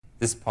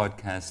This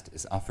podcast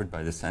is offered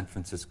by the San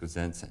Francisco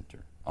Zen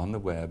Center on the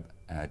web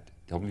at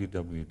www.sfcc.org.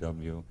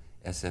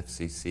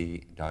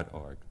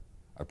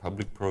 Our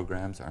public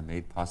programs are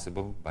made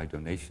possible by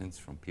donations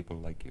from people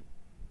like you.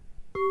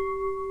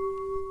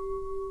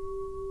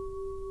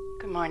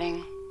 Good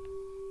morning.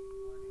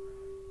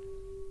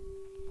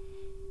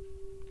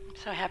 I'm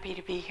so happy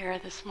to be here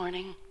this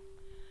morning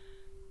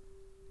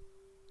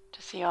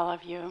to see all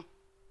of you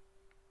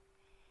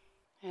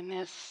in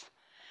this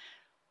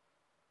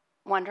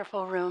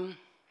wonderful room.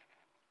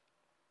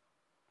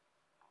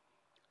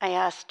 I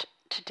asked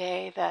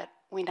today that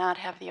we not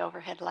have the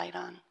overhead light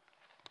on.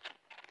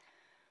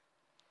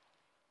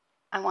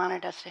 I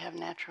wanted us to have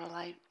natural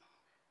light.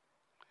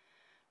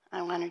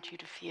 I wanted you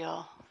to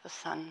feel the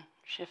sun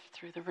shift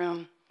through the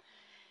room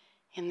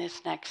in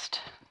this next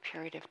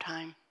period of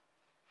time.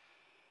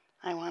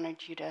 I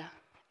wanted you to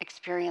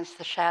experience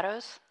the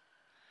shadows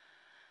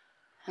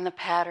and the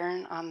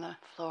pattern on the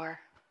floor,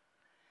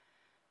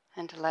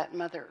 and to let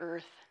Mother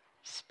Earth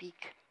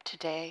speak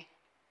today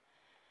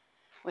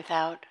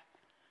without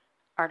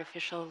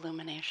artificial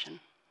illumination.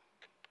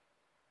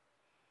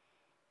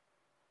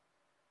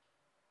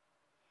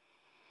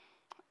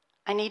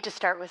 I need to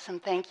start with some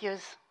thank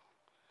yous.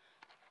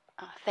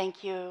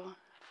 Thank you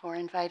for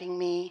inviting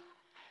me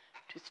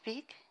to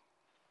speak.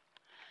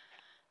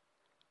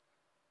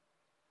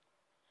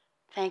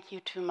 Thank you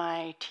to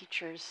my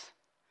teachers,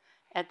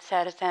 Ed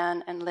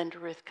Sadazan and Linda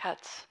Ruth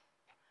Cutts,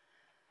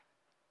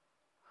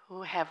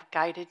 who have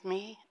guided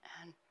me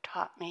and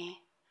taught me,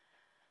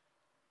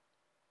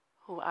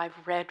 who I've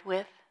read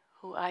with,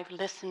 who I've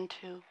listened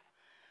to,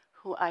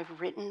 who I've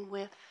written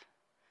with,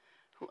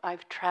 who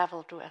I've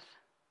traveled with.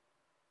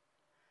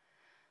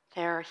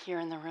 They're here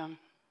in the room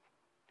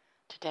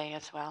today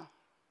as well.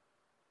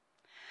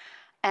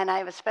 And I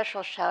have a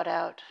special shout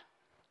out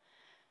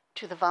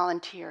to the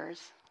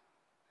volunteers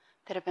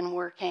that have been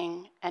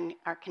working and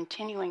are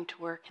continuing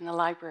to work in the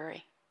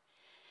library.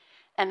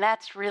 And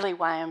that's really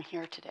why I'm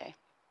here today.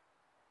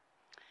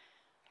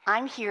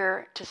 I'm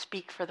here to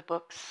speak for the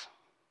books.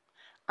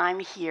 I'm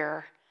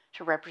here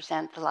to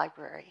represent the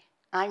library.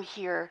 I'm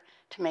here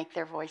to make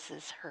their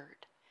voices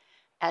heard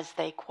as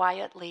they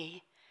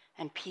quietly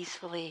and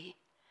peacefully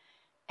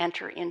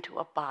enter into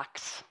a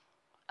box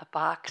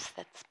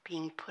that's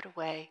being put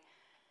away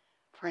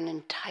for an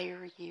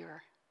entire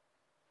year.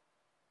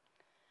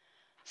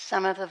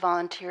 Some of the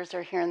volunteers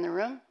are here in the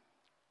room.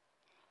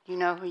 You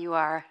know who you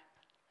are.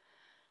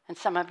 And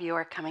some of you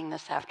are coming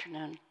this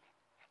afternoon.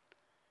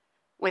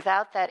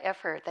 Without that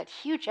effort, that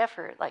huge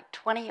effort, like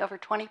over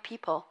 20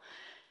 people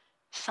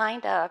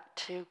signed up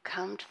to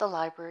come to the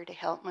library to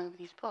help move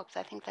these books.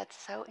 I think that's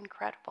so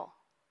incredible.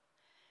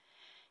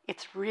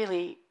 It's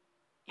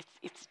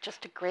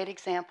just a great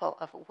example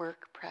of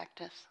work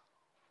practice.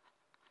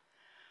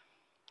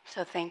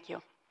 So thank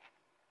you.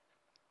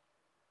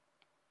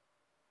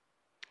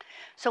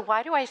 So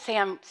why do I say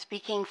I'm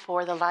speaking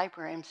for the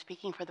library? I'm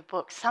speaking for the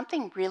books.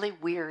 Something really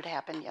weird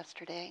happened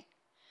yesterday.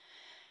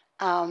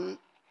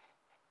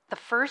 The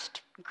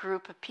first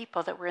group of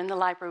people that were in the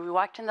library, we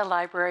walked in the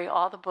library,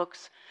 all the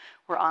books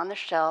were on the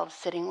shelves,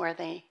 sitting where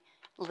they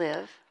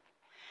live.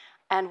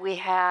 And we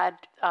had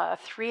a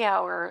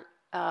 3-hour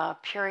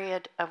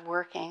period of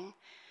working.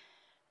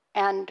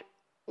 And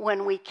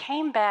when we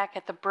came back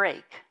at the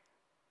break,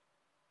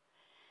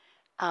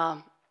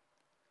 I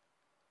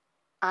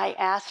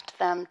asked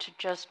them to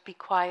just be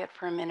quiet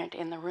for a minute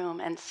in the room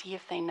and see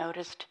if they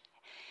noticed,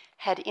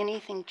 had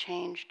anything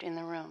changed in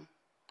the room?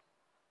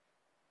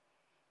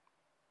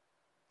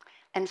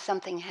 And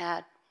something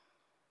had.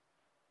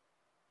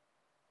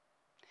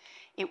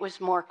 It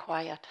was more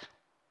quiet.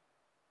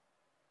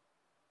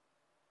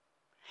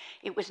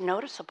 It was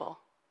noticeable.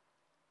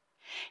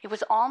 It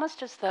was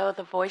almost as though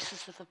the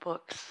voices of the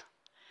books,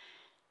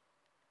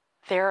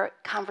 their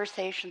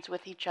conversations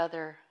with each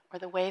other, or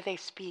the way they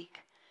speak,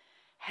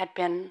 had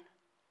been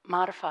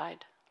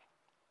modified.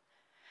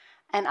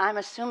 And I'm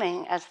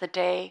assuming as the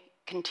day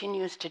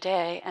continues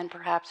today, and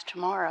perhaps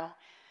tomorrow,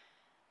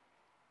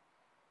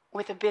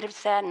 with a bit of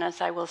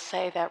sadness, I will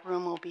say that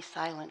room will be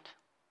silent.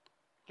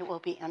 It will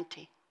be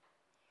empty.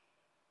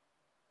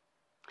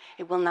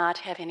 It will not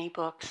have any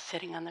books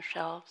sitting on the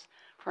shelves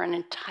for an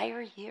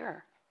entire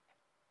year.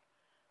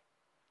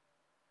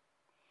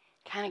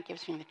 Kind of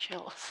gives me the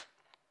chills.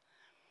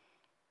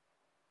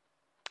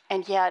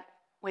 And yet,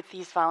 with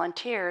these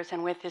volunteers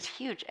and with this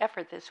huge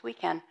effort this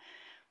weekend,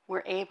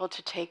 we're able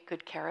to take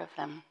good care of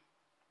them.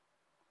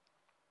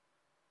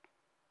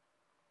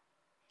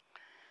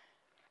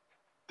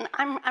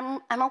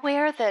 I'm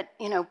aware that,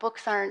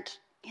 books aren't,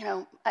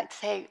 I'd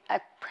say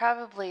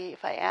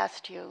if I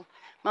asked you,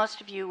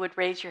 most of you would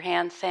raise your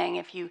hand saying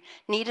if you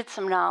needed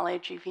some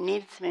knowledge, if you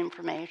needed some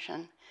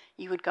information,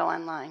 you would go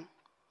online,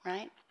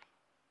 right?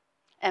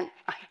 And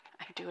I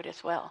do it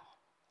as well.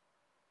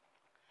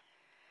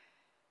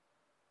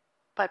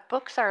 But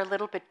books are a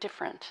little bit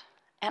different.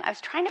 And I was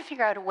trying to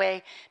figure out a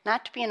way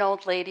not to be an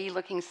old lady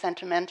looking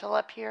sentimental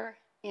up here,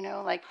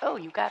 like, oh,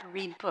 you got to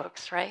read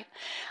books, right?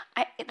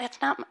 That's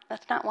not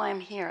why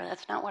I'm here.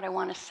 That's not what I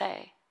want to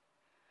say.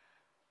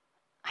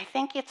 I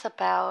think it's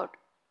about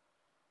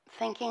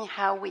thinking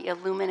how we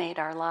illuminate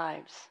our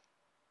lives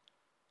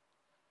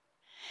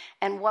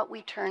and what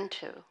we turn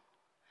to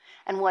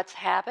and what's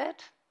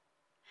habit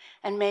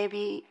and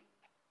maybe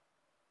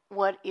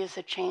what is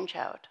a change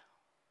out.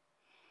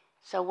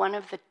 So one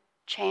of the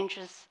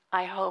changes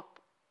I hope,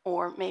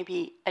 or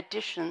maybe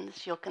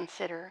additions you'll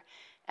consider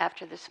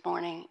after this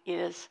morning,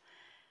 is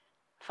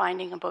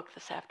finding a book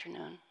this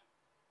afternoon.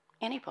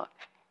 Any book.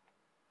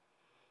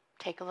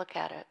 Take a look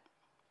at it,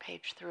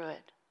 page through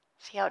it,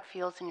 see how it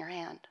feels in your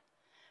hand.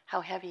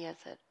 How heavy is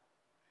it?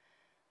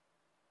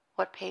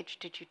 What page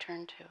did you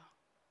turn to?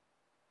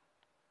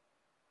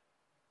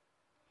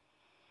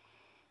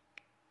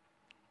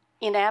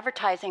 In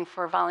advertising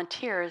for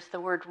volunteers, the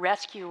word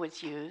rescue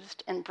was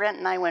used, and Brent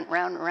and I went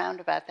round and round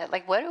about that.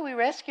 Like, what are we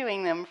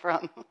rescuing them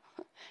from?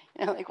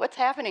 Like, what's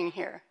happening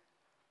here?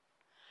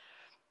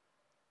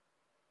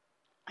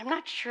 I'm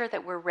not sure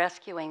that we're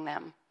rescuing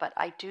them, but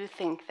I do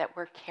think that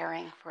we're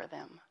caring for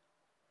them.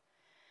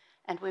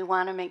 And we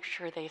want to make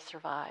sure they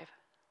survive.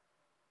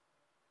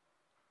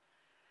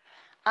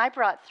 I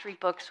brought 3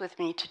 books with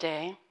me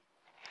today.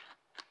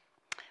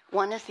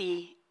 One is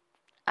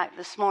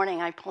this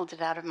morning I pulled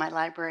it out of my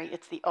library.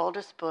 It's the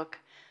oldest book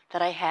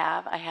that I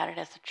have. I had it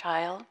as a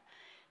child,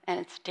 and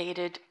it's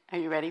dated, are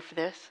you ready for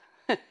this?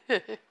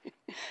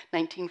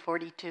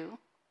 1942.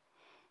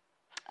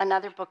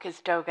 Another book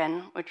is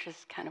Dogen, which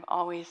is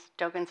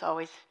Dogen's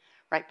always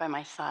right by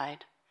my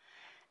side.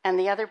 And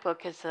the other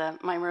book is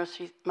my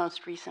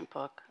most recent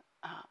book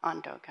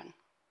on Dogen.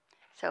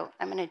 So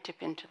I'm going to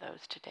dip into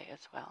those today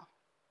as well.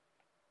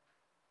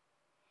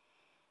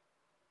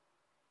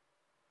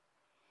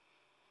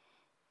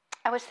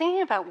 I was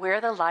thinking about where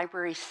the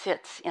library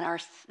sits in our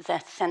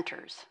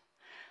centers.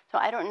 So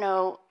I don't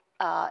know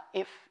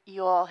if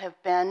you all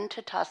have been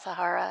to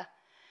Tassajara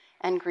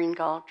and Green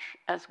Gulch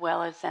as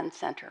well as Zen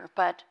Center,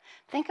 but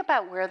think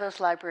about where those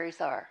libraries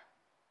are.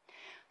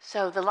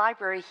 So the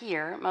library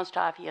here, most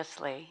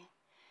obviously,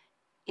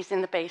 is in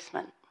the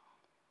basement.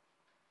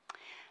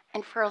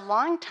 And for a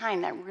long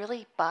time, that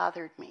really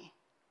bothered me.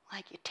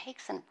 Like, it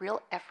takes a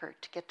real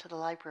effort to get to the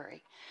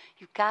library.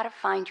 You've got to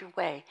find your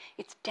way.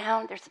 It's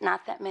down, there's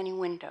not that many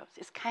windows.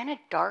 It's kind of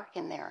dark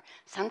in there.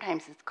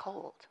 Sometimes it's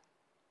cold.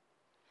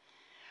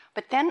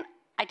 But then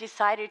I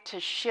decided to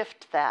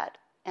shift that,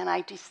 and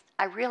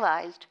I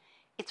realized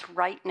it's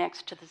right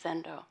next to the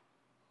Zendo.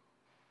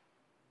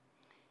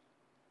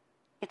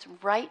 It's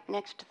right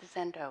next to the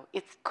Zendo.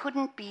 It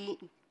couldn't be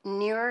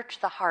nearer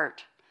to the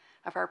heart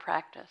of our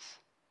practice,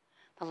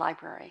 the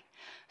library.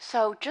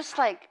 So just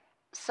like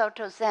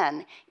Soto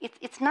Zen,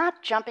 it's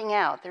not jumping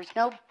out. There's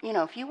no,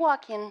 if you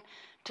walk in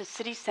to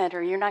City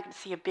Center, you're not going to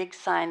see a big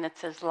sign that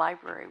says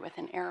library with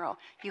an arrow.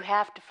 You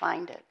have to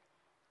find it.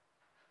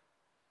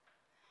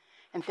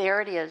 And there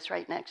it is,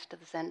 right next to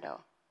the Zendo.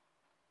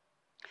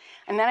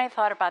 And then I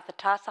thought about the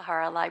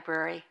Tassajara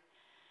Library,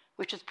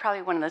 which is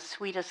probably one of the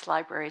sweetest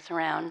libraries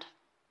around,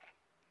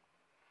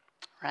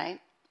 right?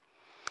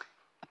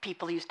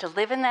 People used to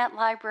live in that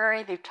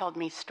library. They've told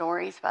me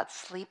stories about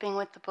sleeping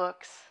with the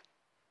books.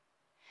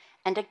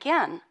 And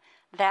again,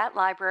 that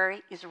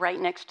library is right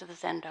next to the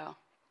Zendo.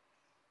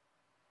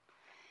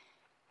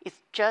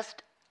 It's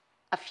just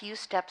a few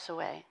steps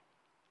away.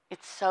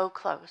 It's so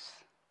close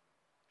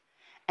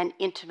and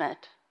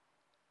intimate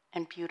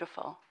and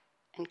beautiful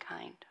and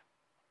kind.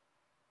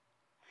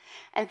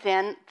 And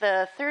then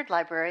the third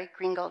library,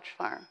 Green Gulch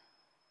Farm.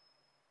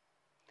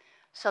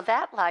 So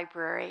that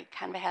library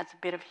kind of has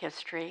a bit of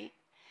history.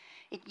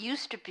 It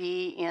used to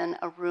be in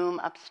a room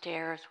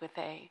upstairs with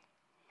a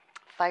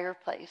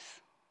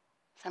fireplace.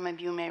 Some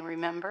of you may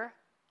remember.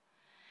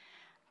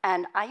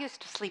 And I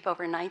used to sleep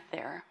overnight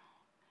there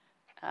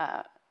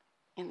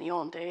in the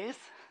old days,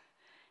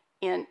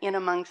 in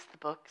amongst the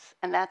books.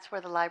 And that's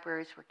where the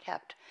libraries were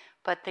kept.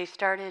 But they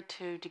started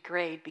to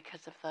degrade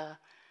because of the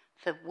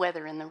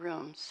weather in the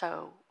room.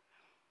 So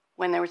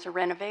when there was a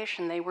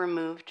renovation, they were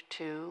moved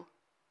to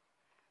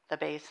the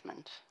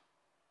basement.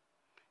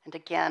 And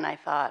again, I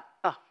thought,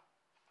 oh,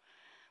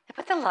 they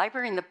put the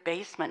library in the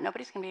basement.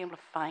 Nobody's going to be able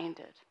to find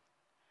it.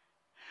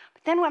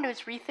 But then when I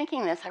was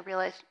rethinking this, I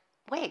realized,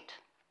 wait,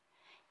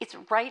 it's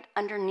right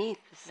underneath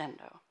the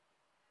Zendo.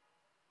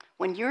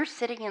 When you're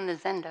sitting in the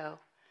Zendo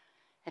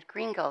at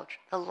Green Gulch,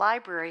 the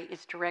library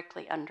is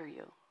directly under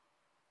you.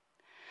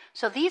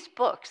 So these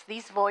books,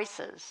 these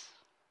voices,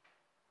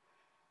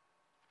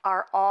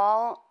 are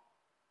all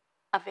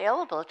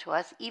available to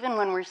us even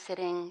when we're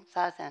sitting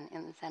zazen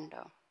in the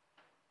Zendo.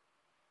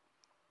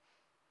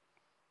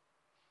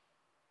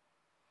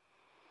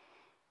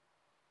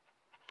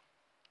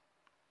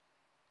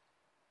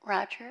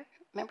 Roger,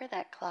 remember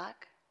that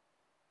clock?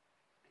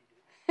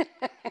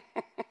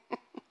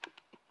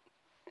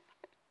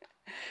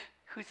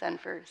 Who's on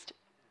first?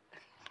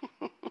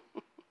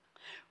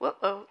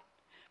 Whoa,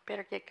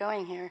 better get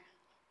going here.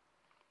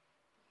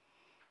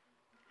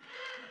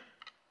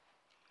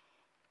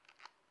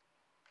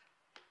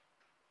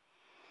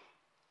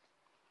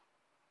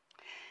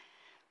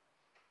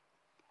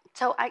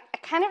 So I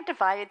kind of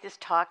divided this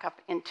talk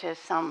up into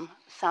some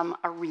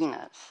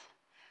arenas.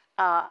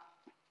 I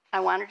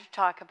wanted to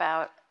talk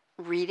about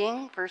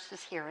reading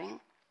versus hearing,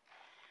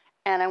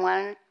 and I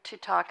wanted to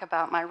talk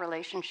about my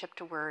relationship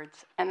to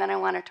words, and then I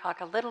want to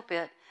talk a little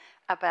bit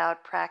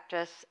about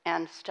practice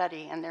and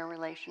study and their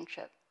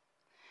relationship.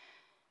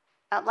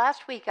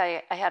 Last week,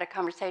 I had a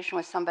conversation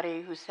with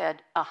somebody who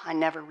said, I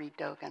never read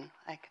Dogen.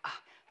 Like,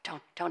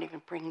 don't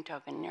even bring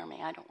Dogen near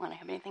me. I don't want to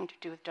have anything to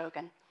do with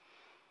Dogen.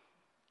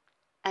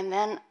 And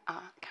then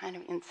kind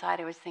of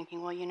inside, I was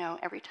thinking, well, you know,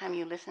 every time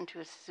you listen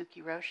to a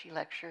Suzuki Roshi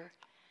lecture,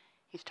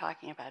 he's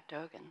talking about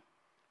Dogen.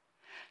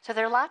 So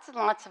there are lots and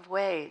lots of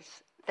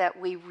ways that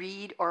we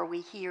read or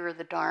we hear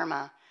the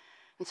Dharma.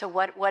 And so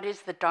what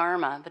is the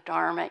Dharma? The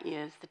Dharma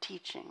is the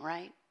teaching,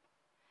 right?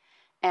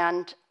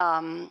 And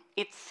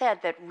it's said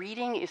that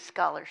reading is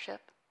scholarship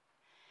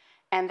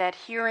and that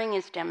hearing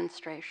is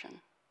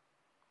demonstration.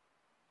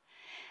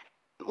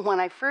 When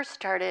I first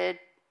started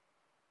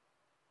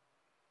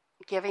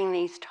giving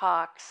these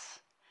talks,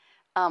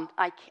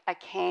 I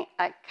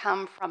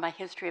come from a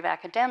history of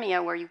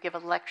academia where you give a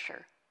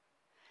lecture.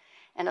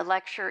 And a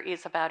lecture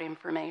is about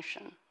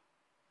information.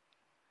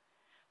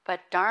 But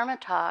Dharma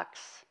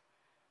talks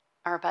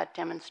are about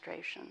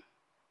demonstration.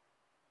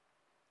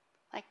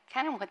 Like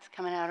kind of what's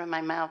coming out of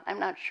my mouth, I'm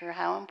not sure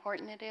how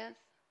important it is.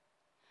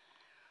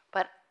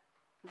 But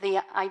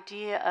the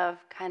idea of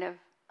kind of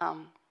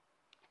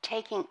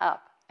taking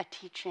up a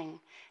teaching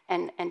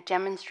and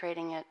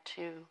demonstrating it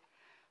to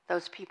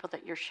those people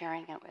that you're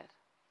sharing it with.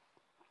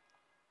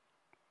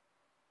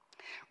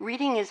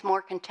 Reading is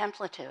more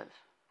contemplative.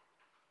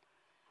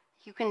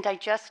 You can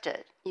digest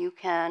it, you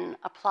can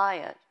apply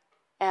it.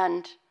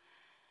 And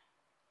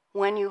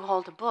when you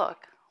hold a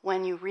book,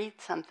 when you read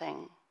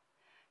something,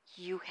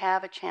 you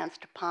have a chance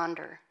to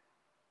ponder,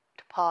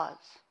 to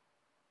pause,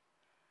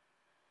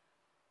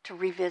 to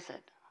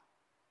revisit.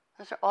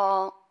 Those are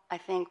all, I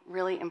think,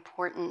 really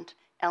important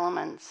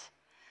elements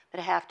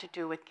that have to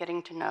do with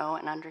getting to know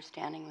and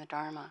understanding the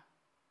Dharma.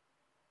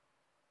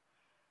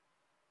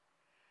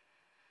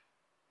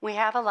 We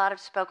have a lot of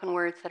spoken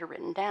words that are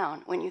written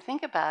down. When you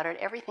think about it,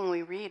 everything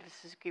we read of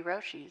Suzuki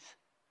Roshi's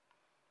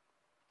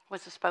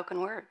was a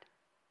spoken word.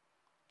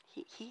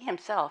 He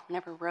himself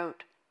never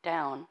wrote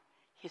down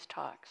his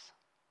talks.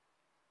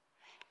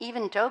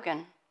 Even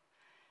Dogen,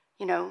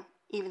 you know,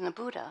 even the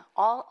Buddha,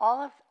 a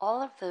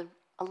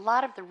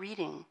lot of the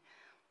reading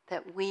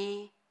that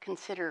we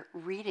consider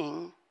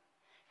reading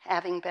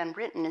having been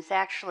written is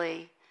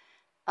actually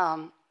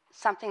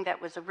something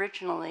that was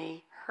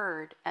originally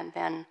heard and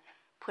then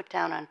put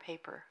down on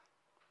paper.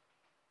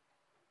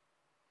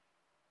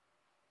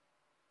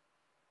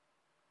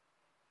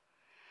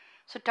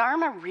 So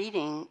Dharma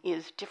reading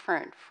is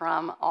different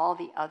from all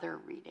the other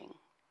reading.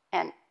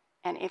 And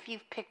if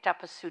you've picked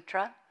up a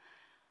sutra,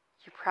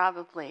 you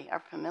probably are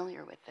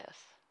familiar with this.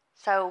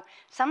 So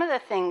some of the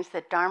things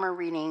that Dharma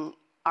reading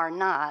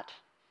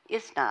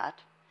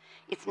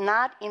it's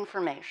not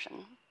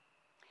information,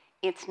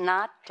 it's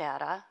not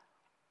data,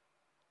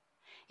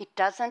 it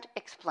doesn't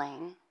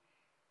explain,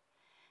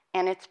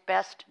 and it's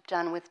best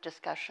done with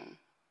discussion.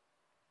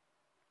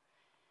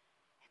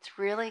 It's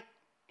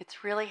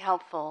really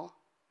helpful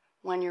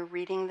when you're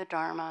reading the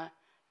Dharma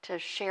to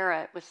share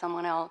it with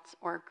someone else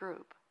or a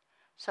group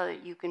so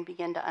that you can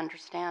begin to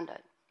understand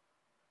it.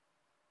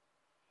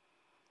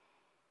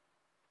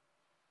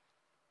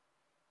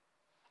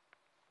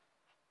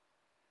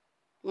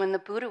 When the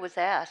Buddha was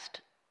asked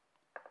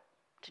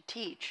to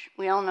teach,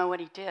 we all know what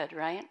he did,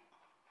 right?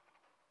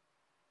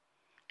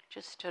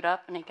 Just stood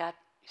up and he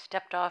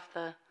stepped off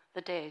the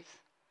dais.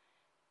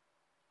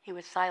 He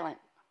was silent.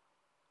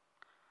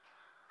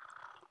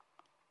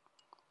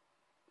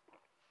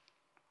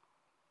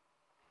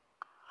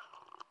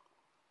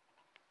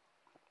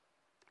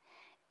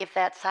 If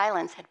that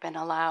silence had been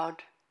allowed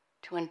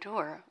to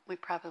endure, we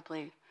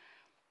probably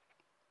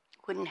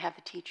wouldn't have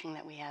the teaching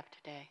that we have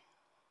today.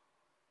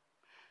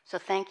 So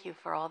thank you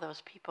for all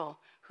those people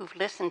who've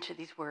listened to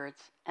these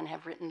words and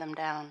have written them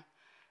down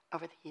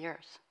over the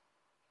years.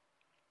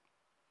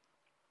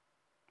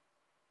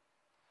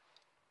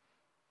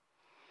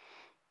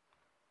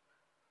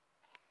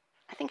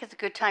 I think it's a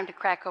good time to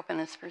crack open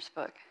this first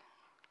book.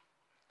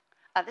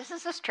 This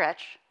is a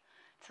stretch.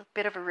 It's a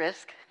bit of a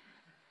risk.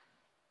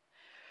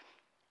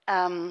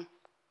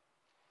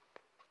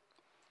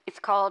 It's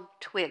called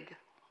Twig.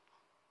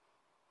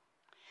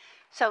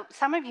 So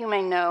some of you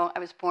may know I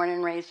was born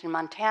and raised in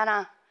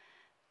Montana.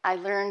 I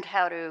learned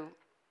how to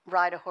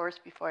ride a horse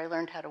before I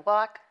learned how to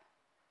walk.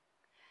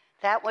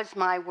 That was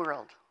my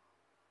world.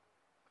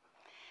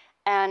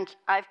 And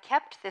I've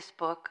kept this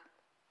book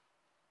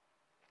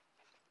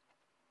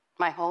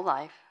my whole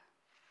life.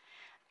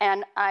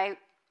 And I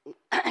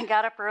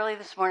got up early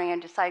this morning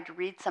and decided to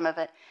read some of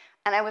it.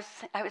 And I was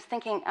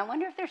thinking, I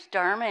wonder if there's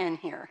Dharma in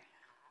here.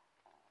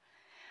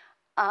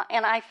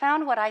 And I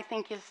found what I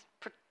think is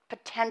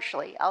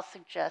potentially, I'll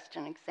suggest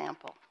an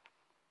example.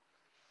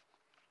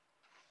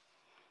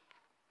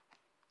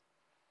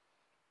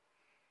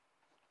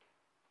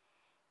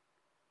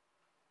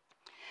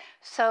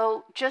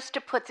 So just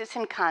to put this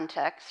in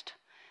context,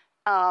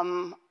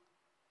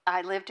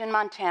 I lived in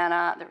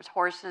Montana. There was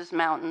horses,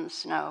 mountains,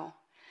 snow.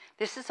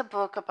 This is a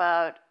book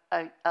about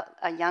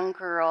a young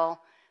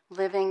girl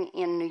living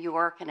in New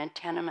York in a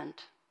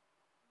tenement.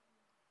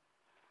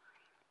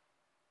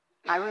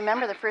 I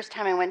remember the first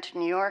time I went to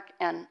New York,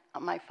 and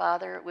my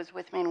father was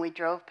with me, and we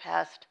drove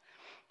past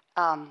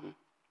a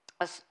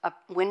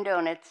window,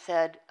 and it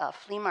said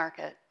flea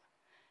market.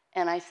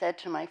 And I said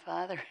to my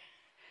father,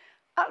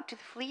 "Oh, do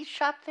the fleas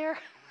shop there?"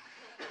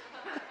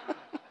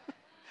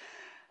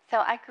 So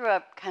I grew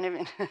up kind of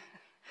in a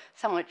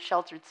somewhat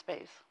sheltered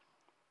space.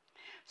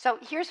 So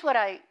here's what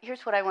I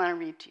want to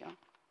read to you.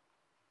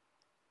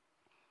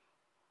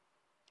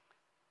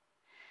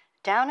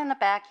 Down in the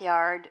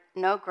backyard,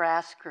 no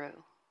grass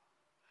grew,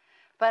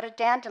 but a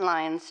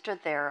dandelion stood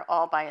there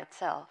all by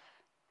itself.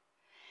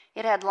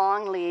 It had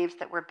long leaves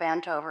that were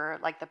bent over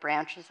like the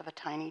branches of a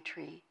tiny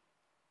tree.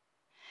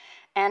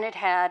 And it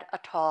had a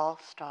tall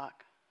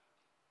stalk.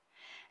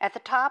 At the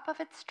top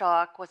of its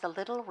stalk was a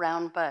little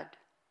round bud,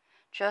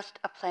 just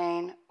a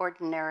plain,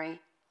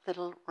 ordinary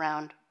little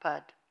round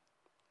bud.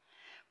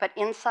 But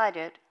inside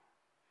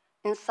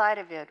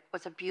of it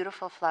was a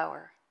beautiful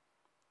flower.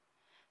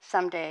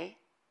 Someday,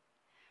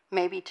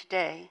 maybe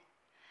today,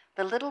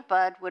 the little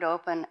bud would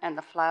open and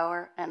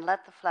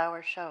let the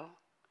flower show.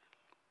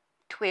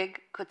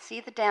 Twig could see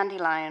the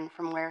dandelion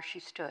from where she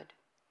stood.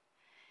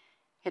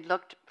 It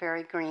looked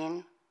very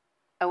green,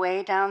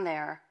 away down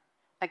there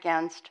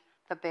against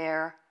the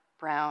bare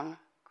brown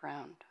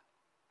ground.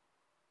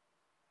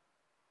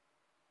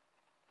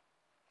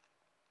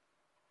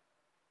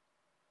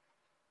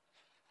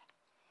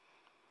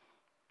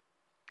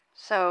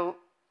 So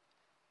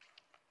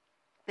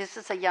this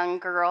is a young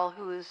girl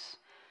who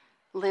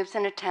lives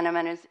in a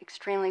tenement, is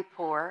extremely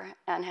poor,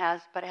 and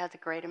has a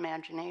great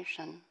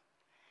imagination.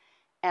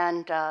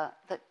 And I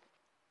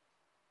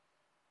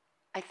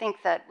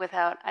think that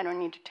I don't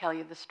need to tell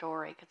you the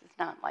story because it's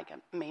not like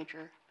a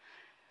major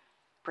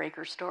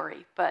breaker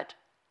story, but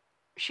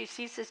she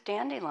sees this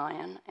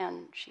dandelion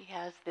and she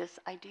has this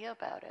idea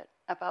about it,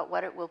 about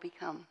what it will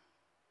become.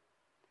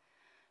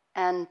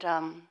 And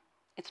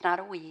it's not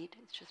a weed,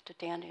 it's just a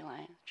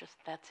dandelion,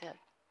 that's it.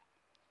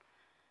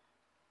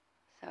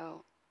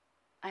 So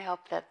I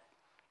hope that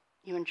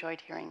you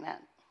enjoyed hearing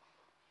that.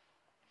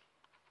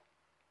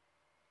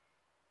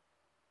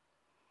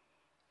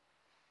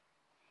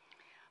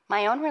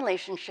 My own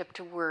relationship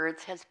to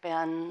words has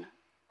been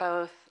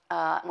both,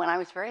 when I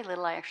was very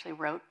little, I actually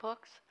wrote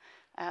books.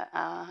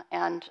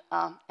 And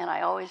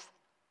I always,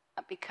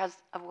 because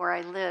of where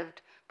I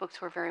lived,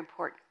 books were very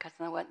important because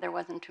there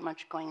wasn't too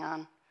much going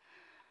on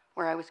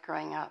where I was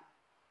growing up.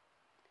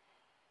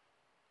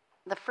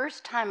 The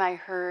first time I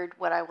heard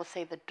what I will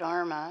say the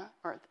Dharma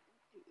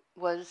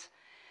was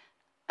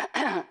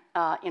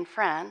in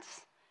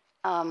France.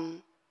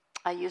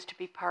 I used to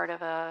be part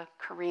of a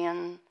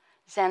Korean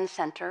Zen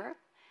center.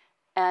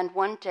 And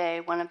one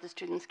day, one of the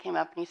students came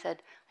up and he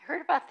said, "I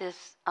heard about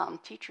this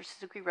teacher,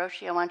 Suzuki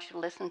Roshi. I want you to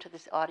listen to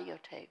this audio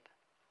tape."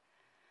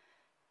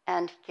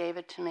 And he gave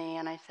it to me,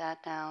 and I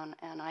sat down,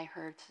 and I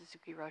heard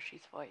Suzuki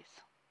Roshi's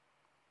voice.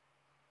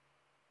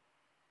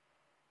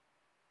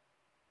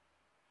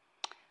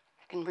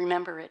 I can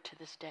remember it to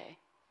this day.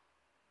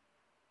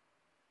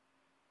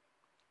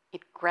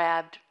 It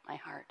grabbed my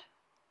heart.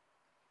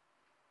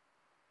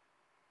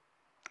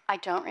 I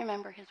don't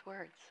remember his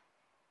words.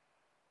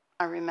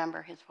 I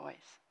remember his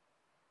voice.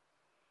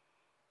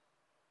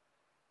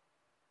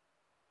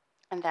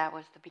 And that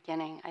was the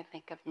beginning, I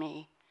think, of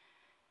me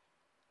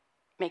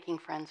making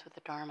friends with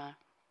the Dharma.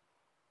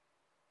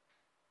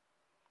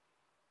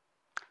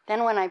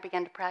 Then when I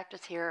began to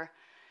practice here,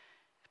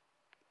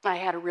 I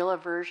had a real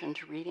aversion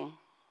to reading.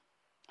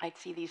 I'd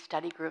see these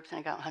study groups and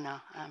I'd go, "Oh no,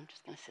 I'm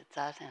just going to sit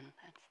zazen.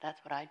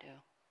 That's what I do."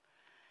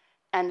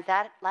 And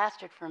that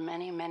lasted for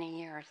many, many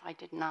years. I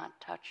did not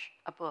touch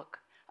a book,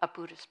 a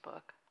Buddhist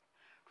book,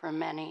 for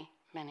many,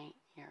 many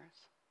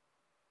years.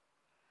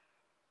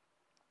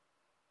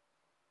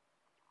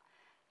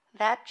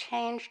 That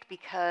changed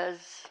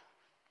because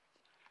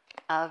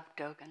of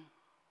Dogen.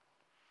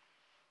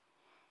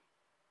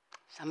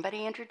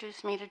 Somebody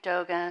introduced me to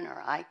Dogen,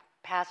 or I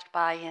passed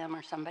by him,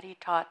 or somebody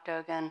taught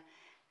Dogen,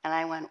 and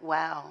I went,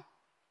 "Wow,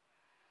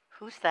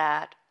 who's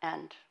that?"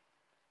 And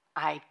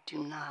I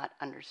do not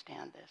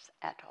understand this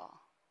at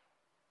all.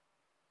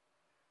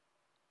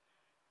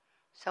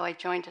 So I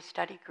joined a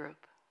study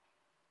group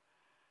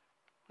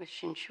with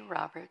Shinshu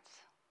Roberts.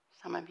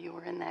 Some of you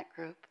were in that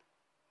group.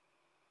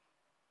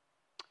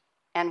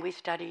 And we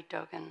studied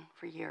Dogen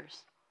for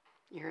years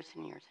and years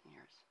and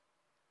years.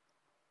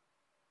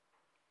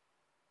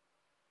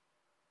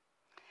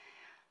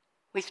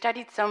 We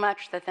studied so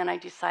much that then I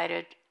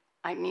decided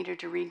I needed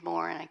to read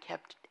more, and I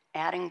kept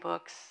adding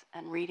books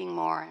and reading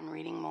more and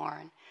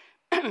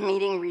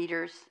meeting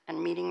readers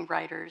and meeting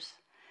writers.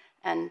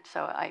 And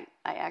so I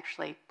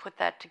actually put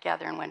that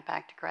together and went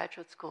back to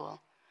graduate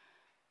school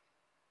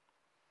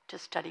to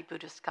study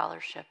Buddhist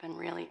scholarship and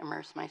really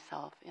immerse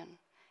myself in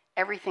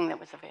everything that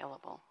was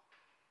available.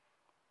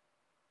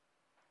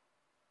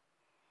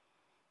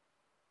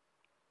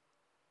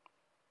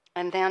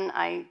 And then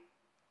I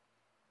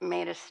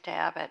made a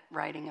stab at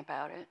writing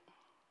about it,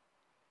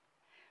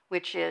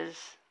 which is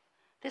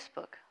this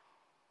book.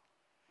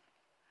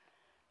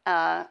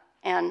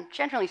 And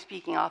generally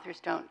speaking, authors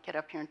don't get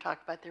up here and talk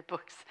about their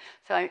books.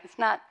 So it's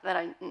not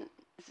that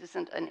this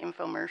isn't an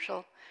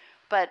infomercial,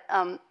 but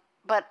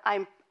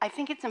I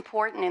think it's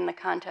important in the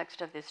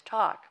context of this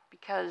talk,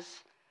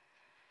 because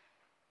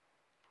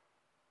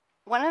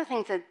one of the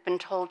things that's been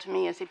told to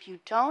me is if you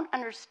don't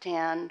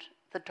understand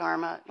the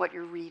Dharma, what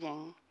you're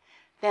reading,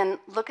 then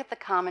look at the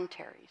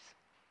commentaries.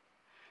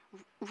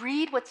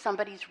 Read what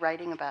somebody's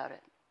writing about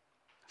it.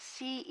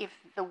 See if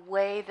the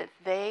way that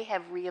they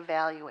have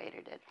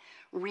reevaluated it,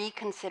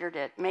 reconsidered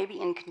it, maybe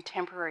in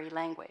contemporary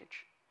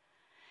language,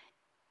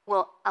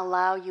 will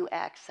allow you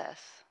access.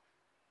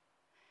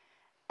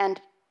 And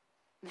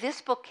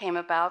this book came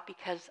about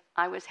because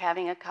I was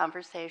having a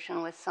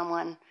conversation with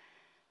someone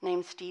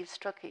named Steve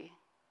Stuckey,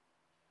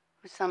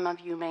 who some of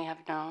you may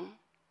have known,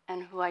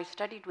 and who I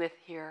studied with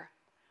here.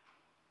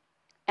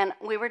 And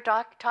we were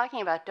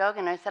talking about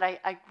Dogen. I said,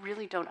 I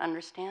really don't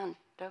understand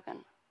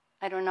Dogen.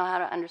 I don't know how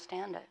to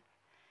understand it.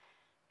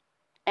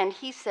 And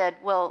he said,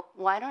 well,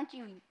 why don't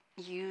you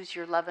use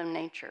your love of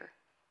nature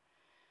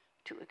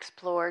to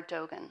explore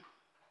Dogen?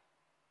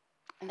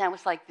 And that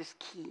was like this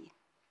key.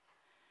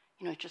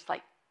 You know, it just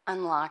like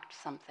unlocked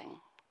something.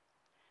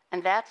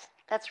 And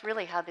that's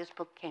really how this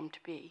book came to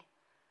be.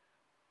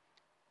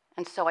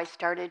 And so I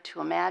started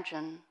to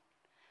imagine,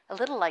 a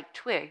little like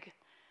Twig,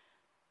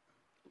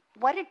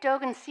 what did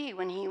Dogen see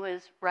when he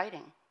was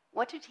writing?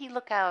 What did he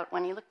look out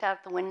when he looked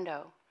out the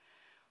window?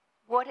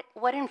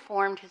 What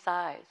informed his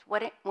eyes?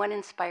 What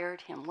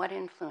inspired him? What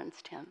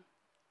influenced him?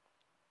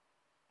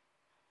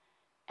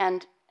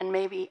 And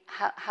maybe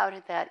how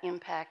did that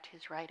impact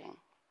his writing?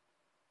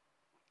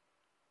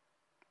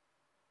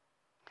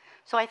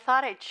 So I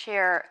thought I'd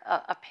share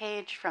a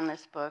page from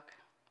this book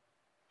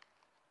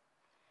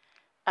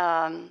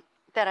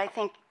that I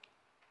think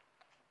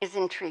is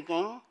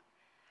intriguing.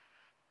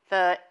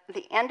 The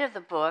end of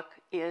the book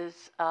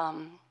is,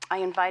 I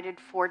invited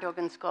 4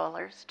 Dogen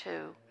scholars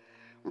to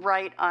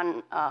write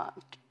on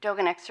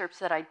Dogen excerpts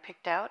that I'd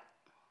picked out.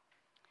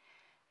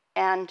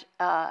 And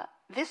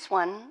this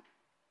one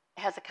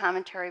has a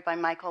commentary by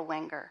Michael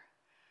Wenger,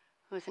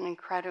 who's an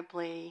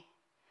incredibly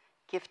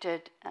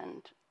gifted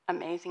and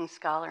amazing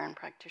scholar and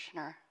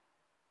practitioner.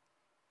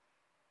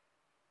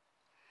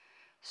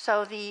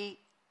 So the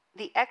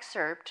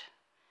excerpt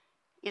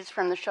is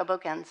from the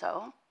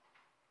Shobogenzo,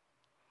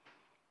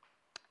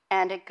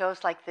 and it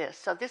goes like this.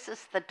 So this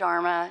is the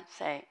Dharma,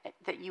 say,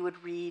 that you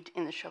would read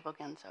in the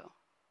Shobogenzo.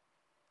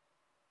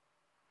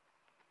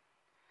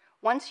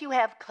 Once you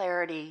have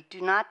clarity,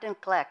 do not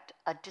neglect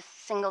a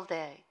single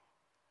day.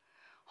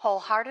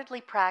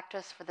 Wholeheartedly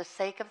practice for the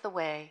sake of the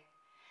way,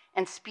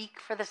 and speak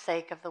for the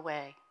sake of the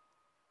way.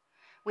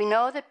 We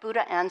know that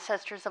Buddha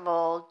ancestors of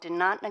old did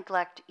not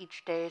neglect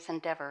each day's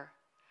endeavor.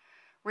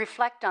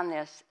 Reflect on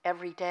this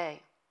every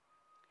day.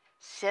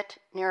 Sit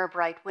near a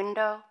bright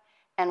window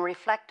and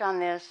reflect on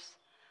this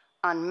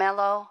on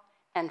mellow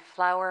and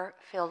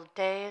flower-filled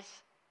days.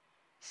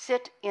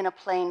 Sit in a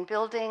plain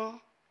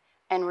building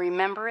and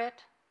remember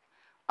it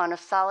on a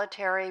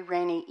solitary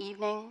rainy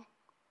evening.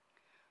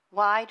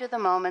 Why do the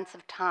moments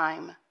of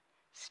time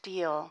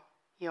steal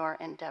your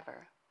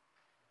endeavor?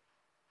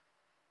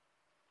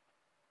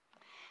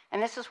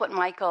 And this is what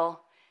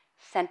Michael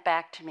sent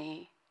back to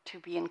me to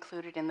be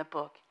included in the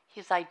book,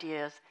 his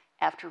ideas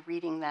after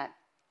reading that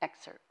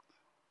excerpt.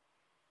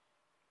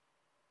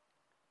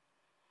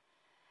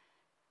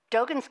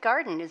 Dogen's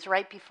garden is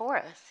right before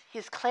us.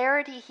 His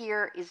clarity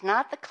here is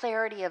not the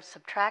clarity of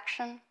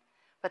subtraction,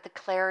 but the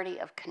clarity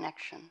of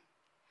connection.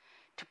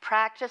 To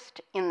practice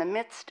in the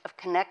midst of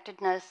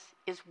connectedness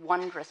is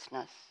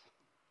wondrousness.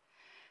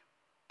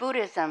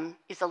 Buddhism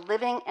is a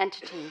living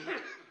entity,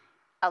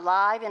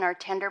 alive in our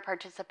tender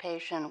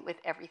participation with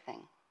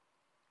everything.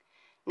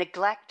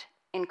 Neglect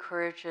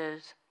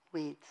encourages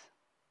weeds.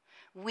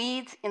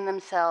 Weeds in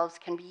themselves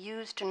can be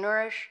used to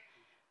nourish,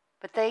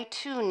 but they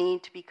too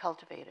need to be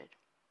cultivated,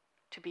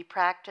 to be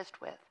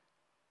practiced with.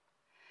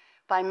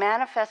 By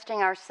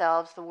manifesting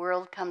ourselves, the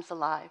world comes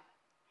alive.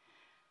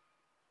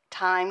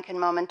 Time can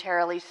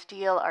momentarily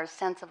steal our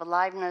sense of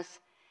aliveness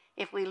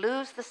if we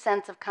lose the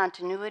sense of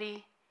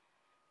continuity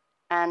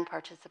and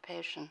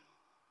participation.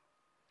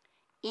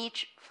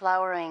 Each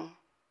flowering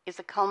is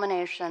a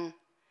culmination,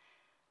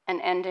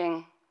 an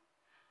ending,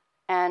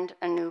 and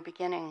a new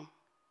beginning.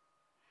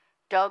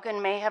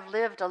 Dogen may have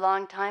lived a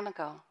long time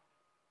ago,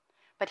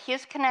 but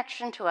his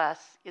connection to us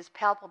is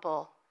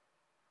palpable.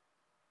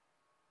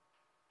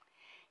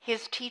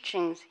 His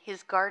teachings,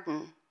 his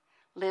garden,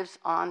 lives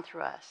on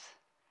through us.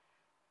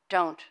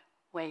 Don't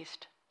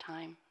waste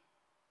time.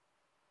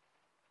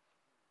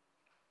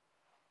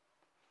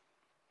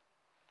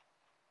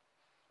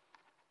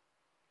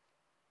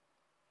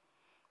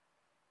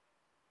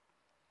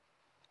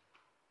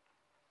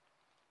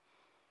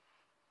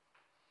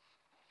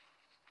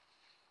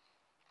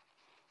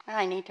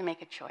 I need to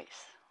make a choice.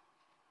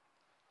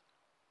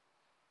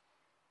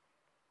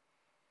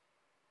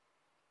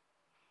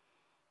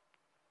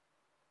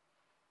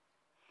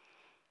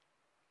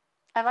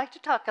 I'd like to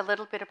talk a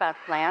little bit about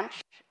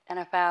Blanche and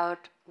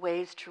about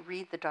ways to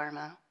read the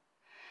Dharma.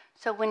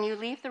 So when you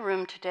leave the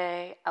room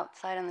today,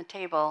 outside on the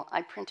table,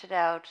 I printed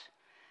out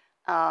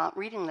a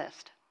reading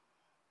list.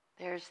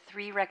 There's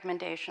 3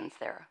 recommendations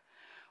there.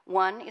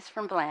 One is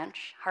from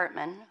Blanche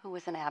Hartman, who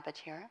was an abbot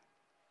here.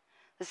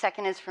 The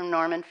second is from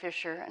Norman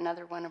Fisher,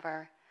 another one of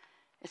our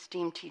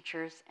esteemed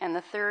teachers. And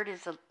the third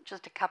is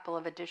just a couple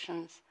of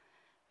additions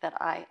that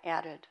I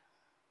added.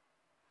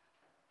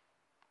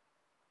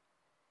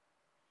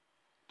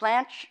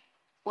 Blanche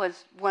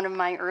was one of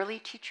my early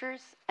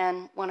teachers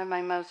and one of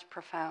my most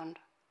profound.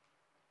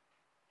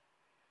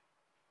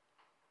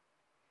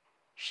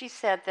 She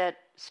said that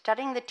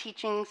studying the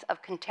teachings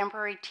of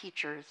contemporary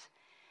teachers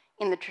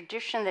in the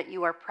tradition that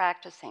you are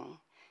practicing,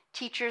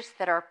 teachers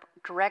that are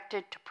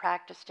directed to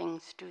practicing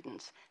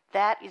students,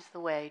 that is the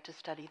way to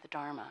study the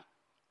Dharma.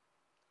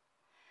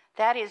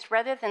 That is,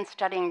 rather than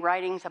studying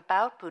writings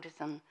about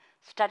Buddhism,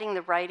 studying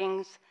the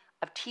writings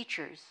of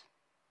teachers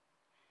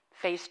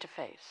face to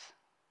face.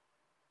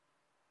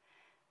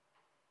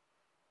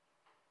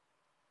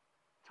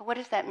 So what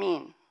does that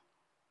mean?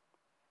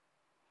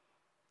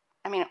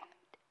 I mean,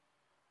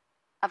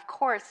 of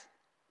course,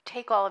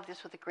 take all of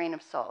this with a grain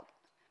of salt.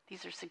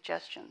 These are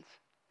suggestions.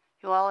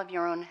 You all have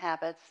your own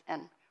habits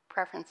and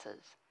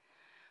preferences.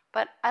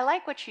 But I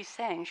like what she's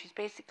saying. She's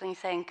basically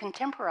saying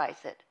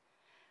contemporize it.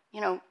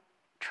 You know,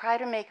 try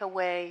to make a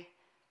way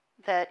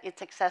that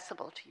it's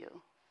accessible to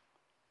you.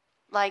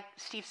 Like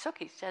Steve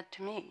Suki said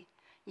to me,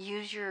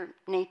 use your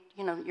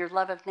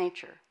love of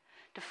nature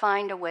to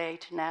find a way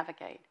to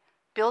navigate.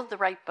 Build the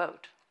right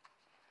boat.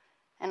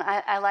 And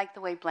I like the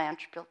way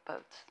Blanche built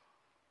boats.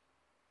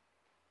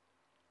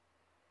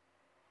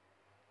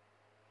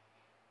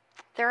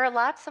 There are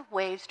lots of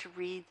ways to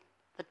read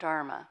the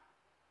Dharma.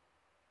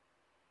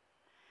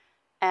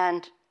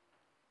 And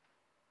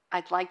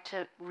I'd like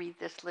to read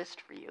this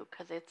list for you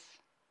because it's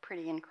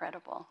pretty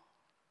incredible.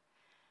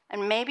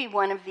 And maybe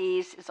one of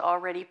these is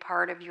already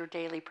part of your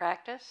daily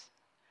practice.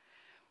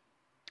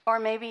 Or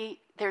maybe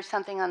there's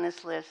something on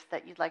this list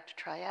that you'd like to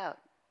try out.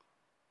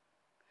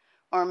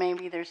 Or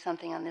maybe there's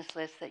something on this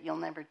list that you'll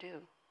never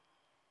do.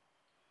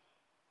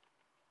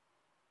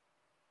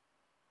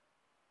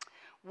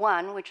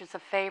 One, which is a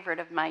favorite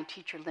of my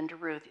teacher, Linda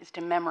Ruth, is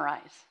to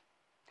memorize.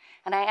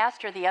 And I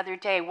asked her the other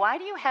day, why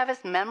do you have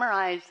us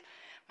memorize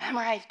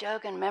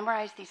Dogen,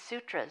 memorize these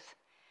sutras?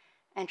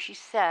 And she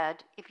said,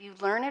 if you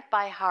learn it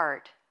by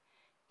heart,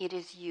 it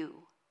is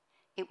you.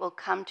 It will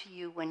come to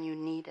you when you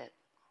need it.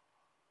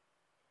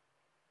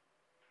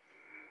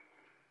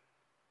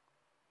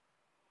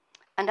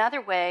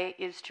 Another way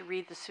is to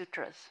read the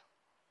sutras.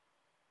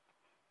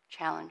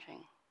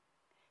 Challenging.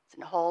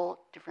 It's a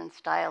whole different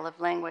style of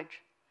language.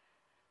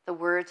 The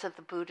words of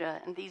the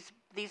Buddha, and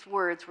these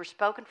words were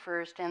spoken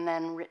first and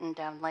then written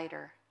down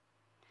later.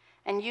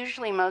 And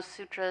usually most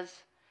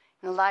sutras,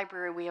 in the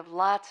library we have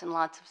lots and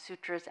lots of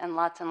sutras and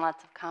lots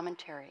of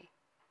commentary.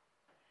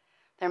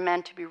 They're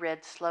meant to be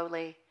read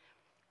slowly.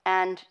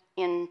 And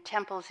in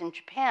temples in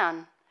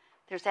Japan,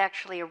 there's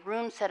actually a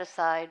room set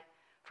aside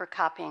for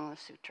copying the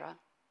sutra,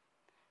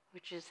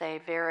 which is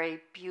a very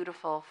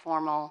beautiful,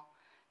 formal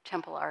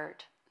temple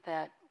art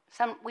that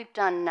we've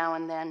done now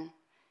and then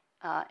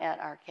at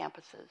our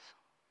campuses.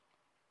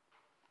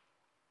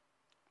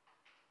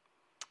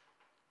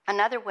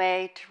 Another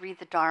way to read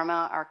the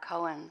Dharma are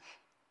koans.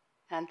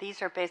 And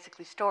these are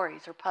basically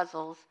stories or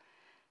puzzles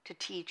to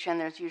teach, and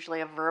there's usually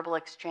a verbal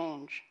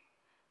exchange.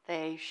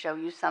 They show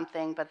you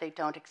something, but they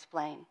don't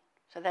explain.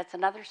 So that's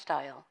another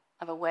style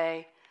of a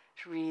way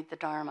to read the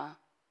Dharma.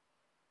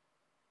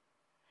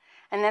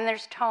 And then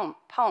there's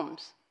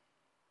poems.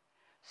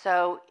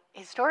 So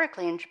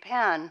historically in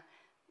Japan,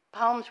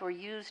 poems were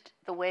used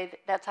the way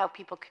that's how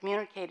people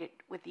communicated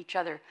with each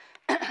other.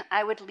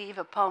 I would leave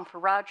a poem for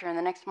Roger, and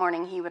the next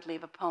morning he would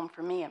leave a poem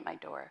for me at my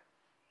door.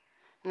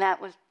 And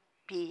that would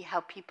be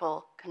how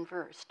people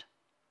conversed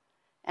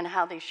and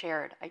how they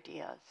shared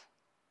ideas.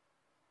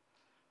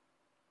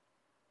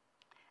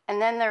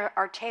 And then there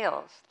are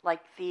tales,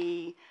 like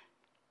the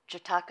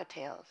Jataka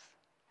tales.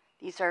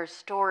 These are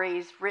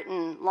stories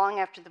written long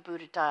after the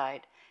Buddha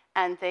died,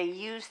 and they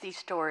use these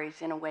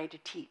stories in a way to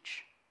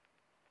teach.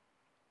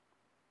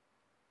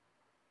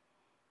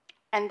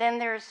 And then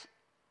there's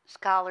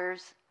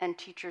scholars and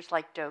teachers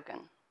like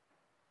Dogen,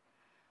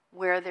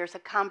 where there's a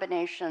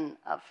combination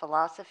of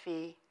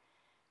philosophy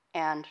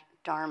and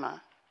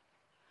Dharma.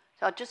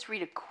 So I'll just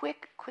read a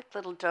quick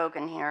little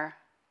Dogen here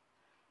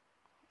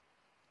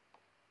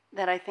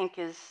that I think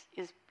is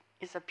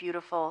a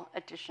beautiful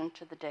addition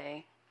to the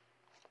day.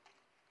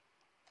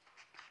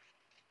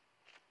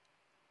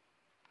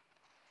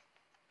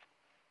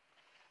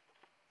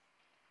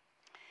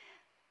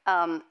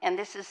 And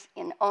this is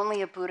in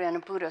only a Buddha and a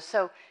Buddha.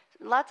 So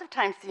lots of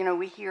times,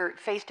 we hear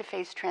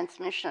face-to-face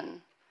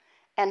transmission.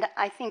 And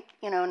I think,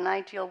 in an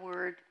ideal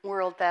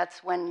world,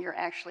 that's when you're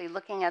actually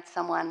looking at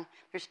someone.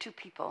 There's two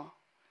people,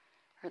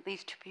 or at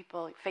least two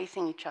people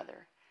facing each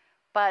other.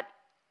 But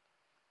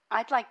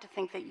I'd like to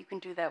think that you can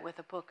do that with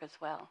a book as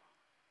well.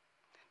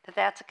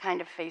 That's a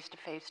kind of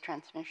face-to-face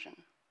transmission.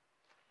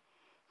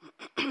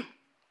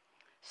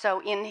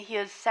 So in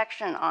his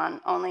section on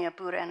only a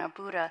Buddha and a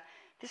Buddha,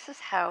 this is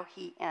how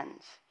he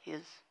ends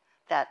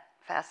that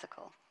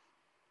fascicle.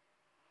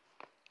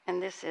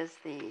 And this is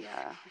the,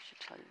 I should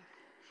tell you.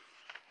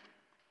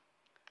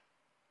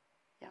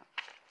 Yeah.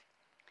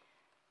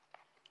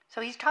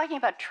 So he's talking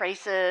about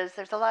traces.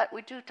 There's a lot,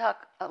 we do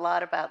talk a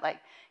lot about, like,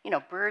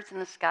 birds in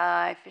the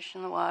sky, fish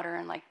in the water,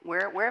 and like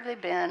where have they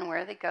been, where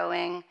are they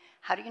going,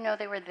 how do you know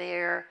they were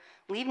there,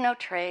 leave no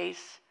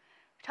trace.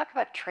 We talk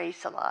about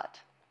trace a lot,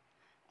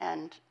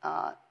 and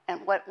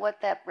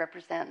what that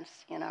represents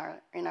in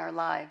our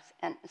lives,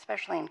 and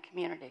especially in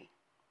community.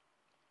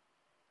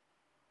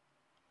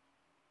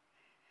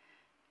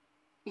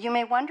 You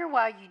may wonder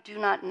why you do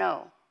not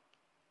know.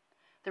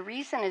 The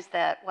reason is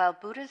that while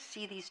Buddhas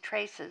see these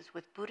traces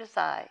with Buddha's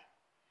eye,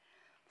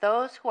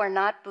 those who are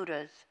not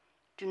Buddhas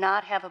do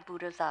not have a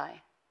Buddha's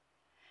eye,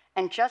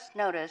 and just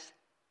notice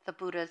the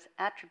Buddha's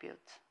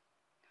attributes.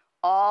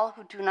 All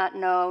who do not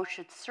know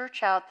should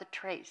search out the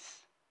trace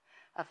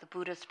of the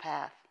Buddha's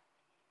path.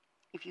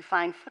 If you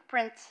find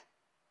footprints,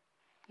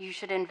 you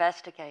should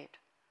investigate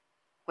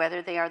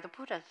whether they are the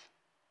Buddha's.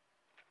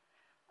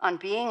 On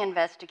being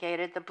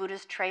investigated, the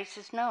Buddha's trace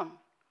is known,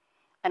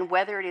 and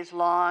whether it is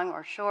long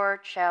or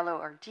short, shallow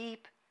or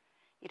deep,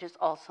 it is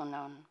also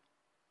known.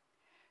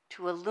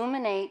 To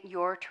illuminate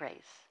your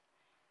trace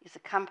is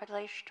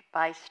accomplished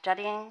by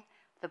studying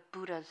the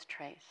Buddha's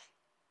trace.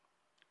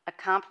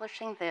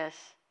 Accomplishing this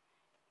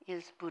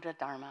is Buddha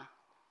Dharma.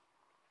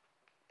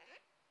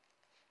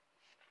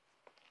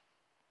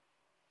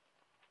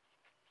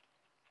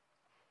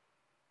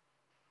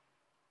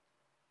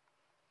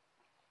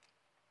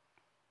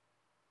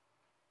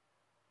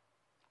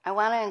 I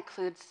want to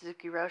include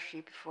Suzuki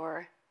Roshi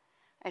before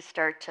I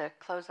start to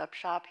close up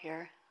shop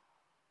here.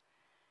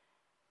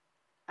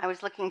 I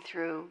was looking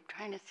through,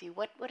 trying to see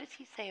what does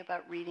he say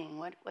about reading?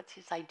 What's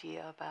his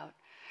idea about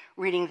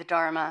reading the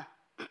Dharma?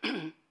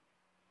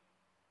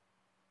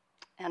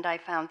 And I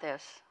found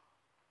this.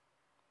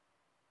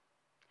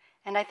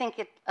 And I think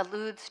it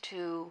alludes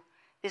to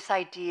this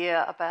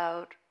idea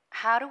about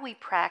how do we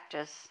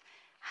practice,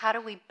 how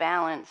do we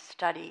balance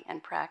study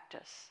and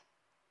practice?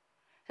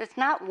 So it's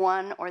not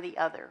one or the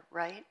other,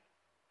 right?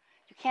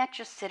 You can't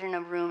just sit in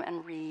a room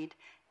and read,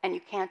 and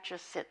you can't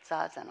just sit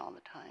zazen all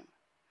the time.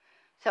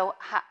 So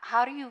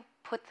how do you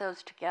put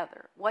those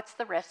together? What's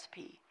the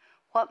recipe?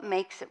 What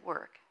makes it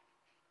work?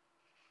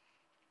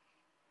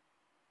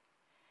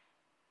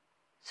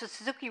 So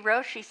Suzuki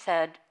Roshi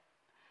said,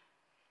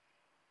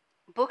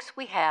 books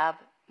we have,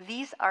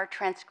 these are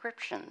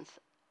transcriptions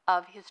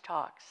of his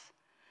talks.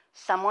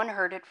 Someone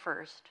heard it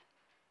first.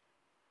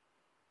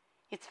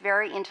 It's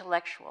very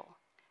intellectual.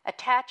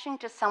 Attaching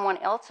to someone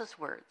else's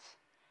words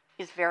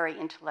is very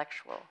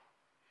intellectual.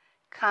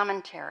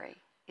 Commentary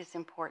is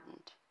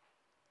important.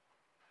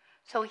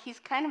 So he's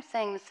kind of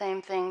saying the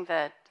same thing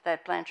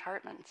that Blanche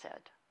Hartman said,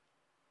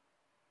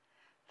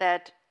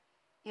 that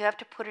you have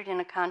to put it in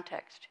a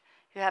context.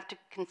 You have to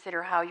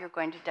consider how you're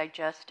going to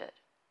digest it.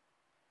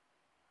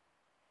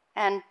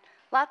 And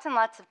lots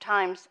of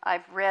times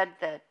I've read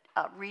that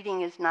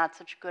reading is not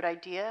such a good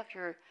idea if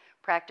you're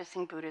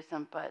practicing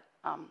Buddhism, but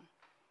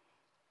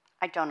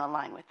I don't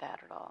align with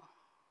that at all.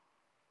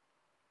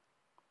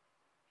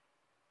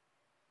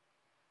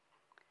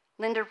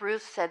 Linda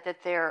Ruth said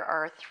that there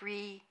are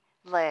 3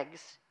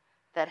 legs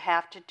that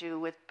have to do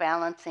with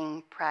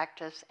balancing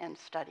practice and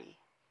study.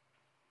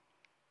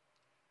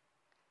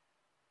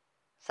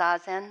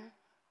 Zazen,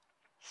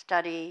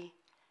 study,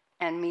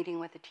 and meeting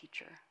with a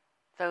teacher.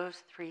 Those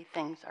 3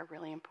 things are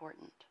really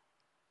important.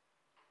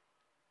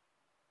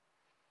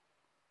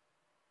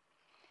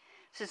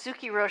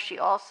 Suzuki Roshi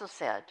also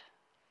said,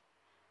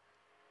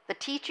 the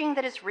teaching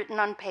that is written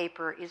on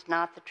paper is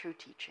not the true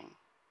teaching.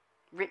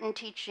 Written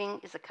teaching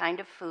is a kind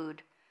of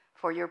food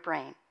for your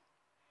brain.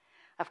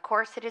 Of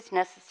course, it is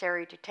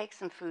necessary to take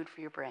some food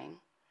for your brain,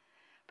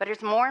 but it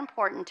is more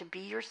important to be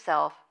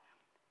yourself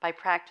by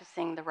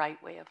practicing the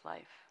right way of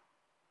life.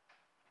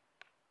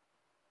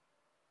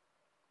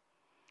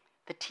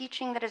 The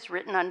teaching that is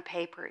written on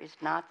paper is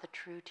not the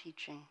true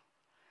teaching.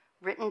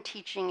 Written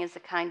teaching is a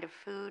kind of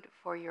food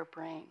for your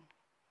brain.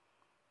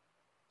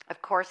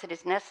 Of course, it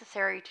is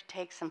necessary to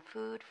take some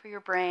food for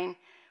your brain,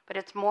 but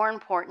it's more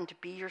important to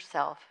be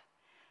yourself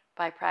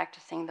by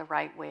practicing the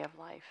right way of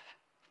life.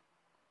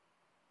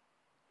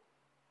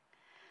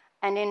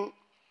 And in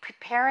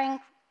preparing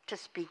to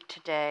speak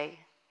today,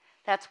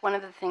 that's one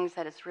of the things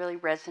that has really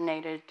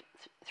resonated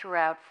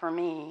throughout for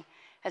me,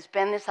 has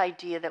been this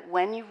idea that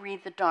when you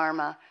read the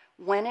Dharma,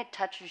 when it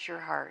touches your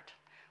heart,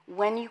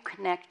 when you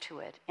connect to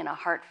it in a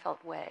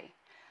heartfelt way,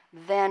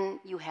 then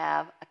you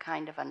have a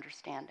kind of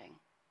understanding.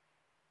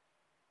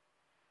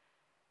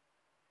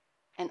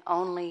 And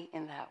only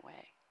in that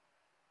way.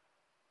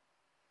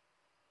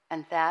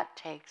 And that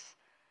takes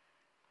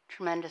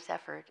tremendous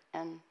effort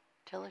and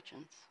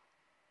diligence.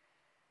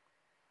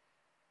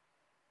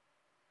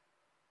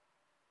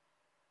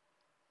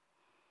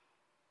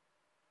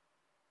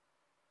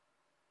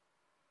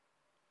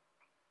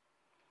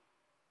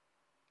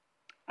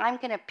 I'm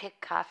going to pick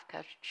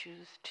Kafka,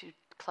 choose to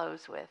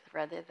close with,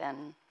 rather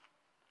than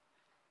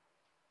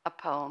a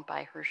poem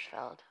by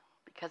Hirschfeld,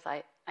 because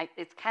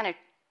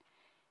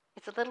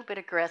it's a little bit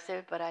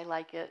aggressive, but I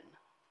like it.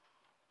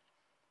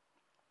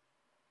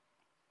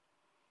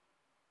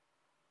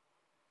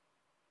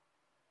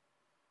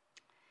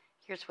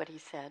 Here's what he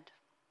said.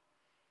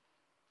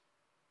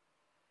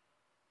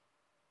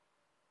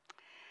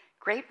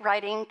 Great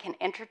writing can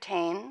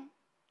entertain,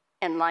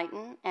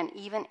 enlighten, and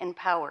even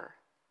empower.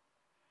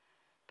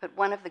 But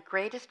one of the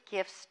greatest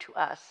gifts to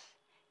us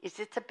is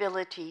its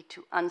ability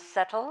to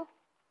unsettle,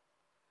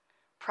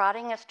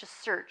 prodding us to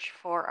search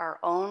for our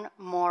own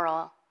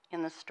moral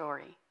in the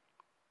story.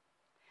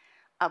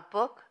 A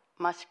book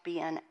must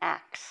be an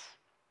axe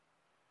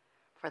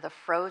for the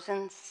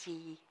frozen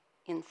sea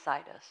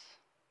inside us.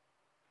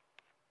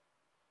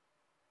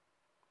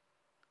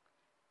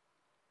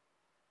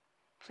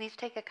 Please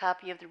take a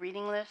copy of the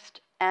reading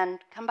list and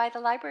come by the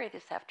library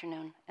this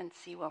afternoon and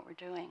see what we're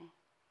doing.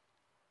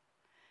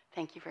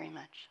 Thank you very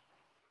much.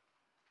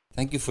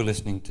 Thank you for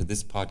listening to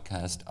this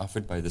podcast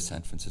offered by the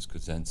San Francisco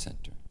Zen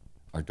Center.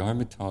 Our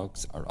Dharma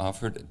talks are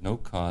offered at no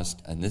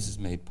cost, and this is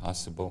made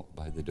possible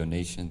by the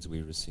donations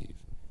we receive.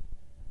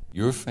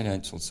 Your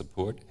financial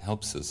support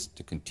helps us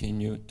to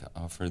continue to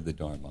offer the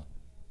Dharma.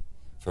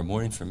 For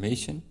more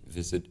information,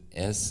 visit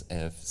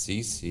sfcc.org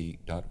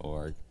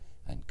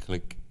and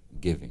click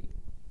Giving.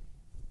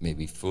 May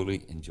we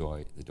fully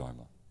enjoy the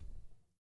Dharma.